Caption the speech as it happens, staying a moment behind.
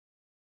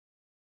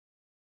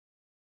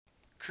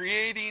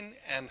Creating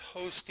and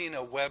hosting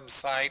a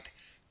website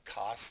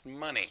costs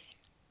money,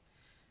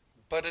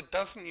 but it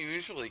doesn't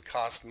usually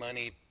cost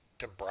money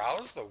to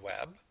browse the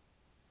web.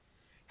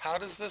 How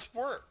does this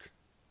work?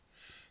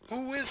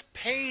 Who is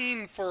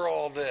paying for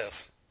all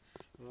this?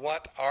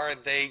 What are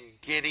they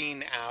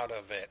getting out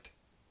of it?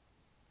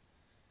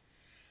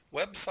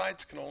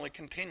 Websites can only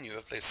continue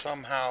if they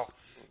somehow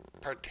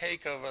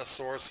partake of a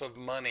source of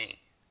money,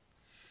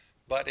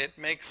 but it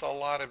makes a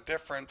lot of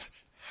difference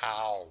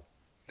how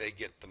they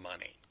get the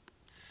money.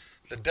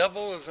 The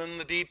devil is in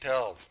the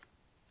details.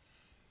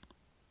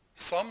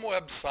 Some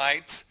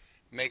websites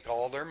make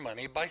all their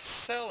money by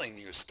selling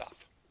you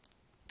stuff.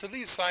 To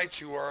these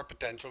sites, you are a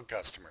potential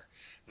customer.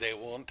 They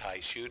will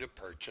entice you to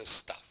purchase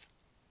stuff.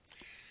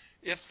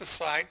 If the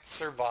site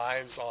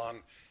survives on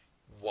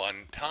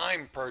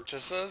one-time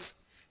purchases,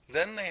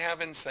 then they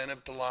have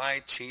incentive to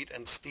lie, cheat,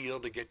 and steal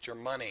to get your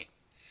money.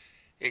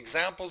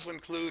 Examples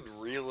include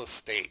real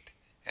estate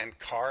and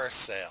car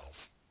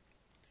sales.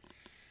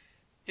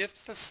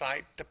 If the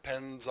site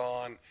depends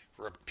on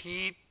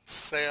repeat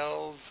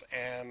sales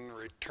and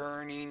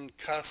returning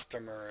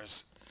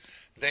customers,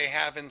 they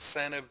have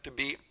incentive to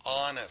be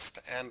honest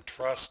and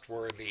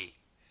trustworthy.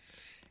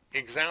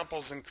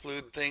 Examples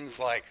include things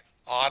like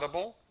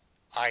Audible,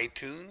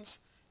 iTunes,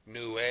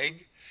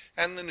 Newegg,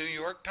 and the New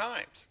York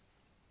Times.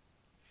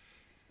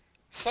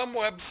 Some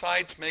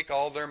websites make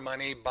all their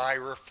money by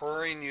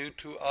referring you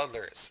to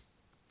others.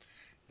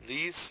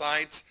 These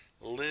sites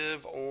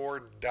live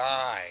or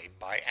die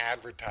by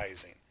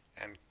advertising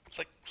and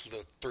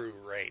click-through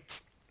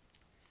rates.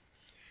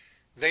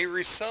 They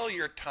resell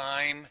your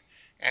time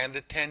and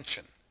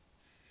attention.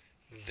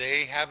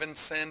 They have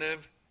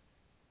incentive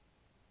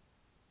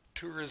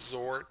to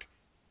resort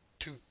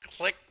to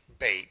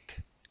clickbait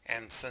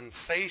and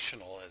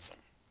sensationalism.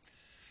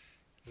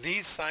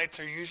 These sites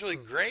are usually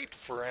great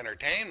for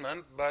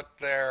entertainment, but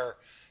their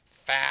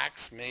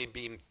facts may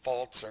be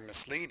false or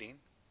misleading.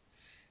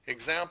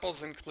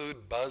 Examples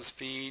include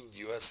BuzzFeed,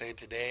 USA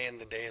Today, and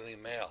the Daily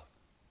Mail.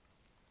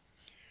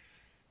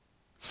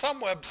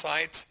 Some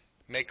websites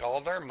make all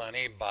their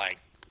money by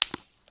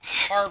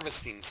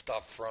harvesting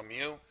stuff from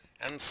you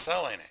and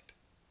selling it.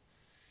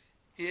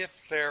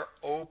 If they're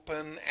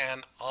open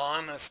and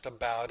honest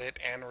about it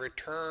and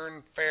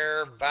return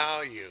fair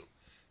value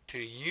to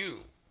you,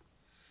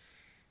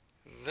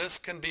 this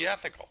can be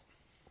ethical.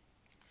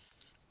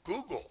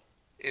 Google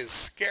is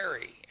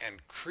scary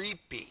and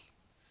creepy,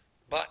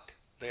 but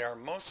they are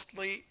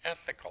mostly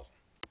ethical.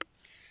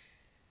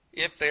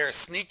 If they are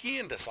sneaky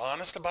and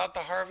dishonest about the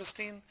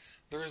harvesting,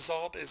 the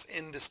result is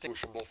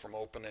indistinguishable from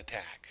open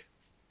attack.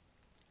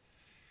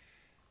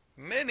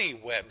 Many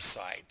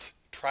websites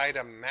try to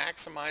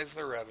maximize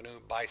their revenue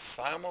by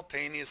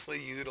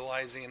simultaneously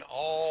utilizing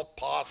all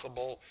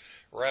possible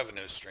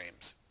revenue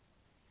streams.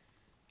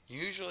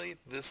 Usually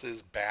this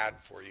is bad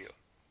for you.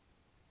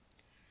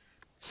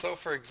 So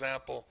for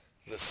example,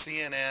 the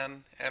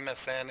CNN,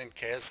 MSN, and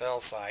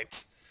KSL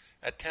sites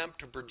attempt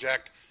to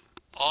project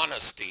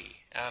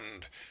honesty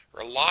and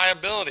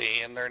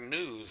reliability in their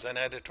news and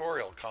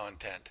editorial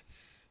content,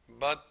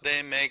 but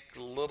they make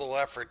little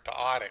effort to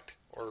audit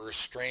or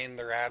restrain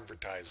their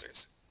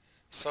advertisers.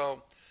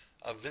 So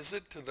a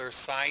visit to their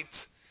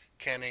sites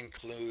can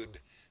include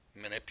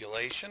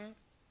manipulation,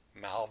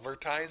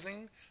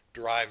 malvertising,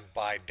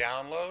 drive-by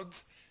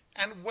downloads,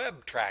 and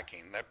web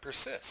tracking that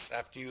persists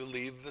after you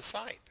leave the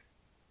site.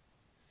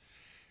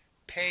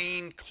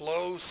 Paying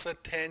close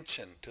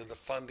attention to the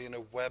funding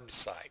of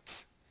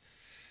websites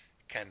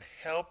can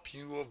help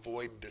you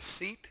avoid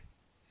deceit,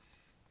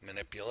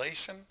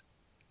 manipulation,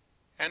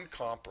 and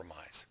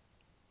compromise.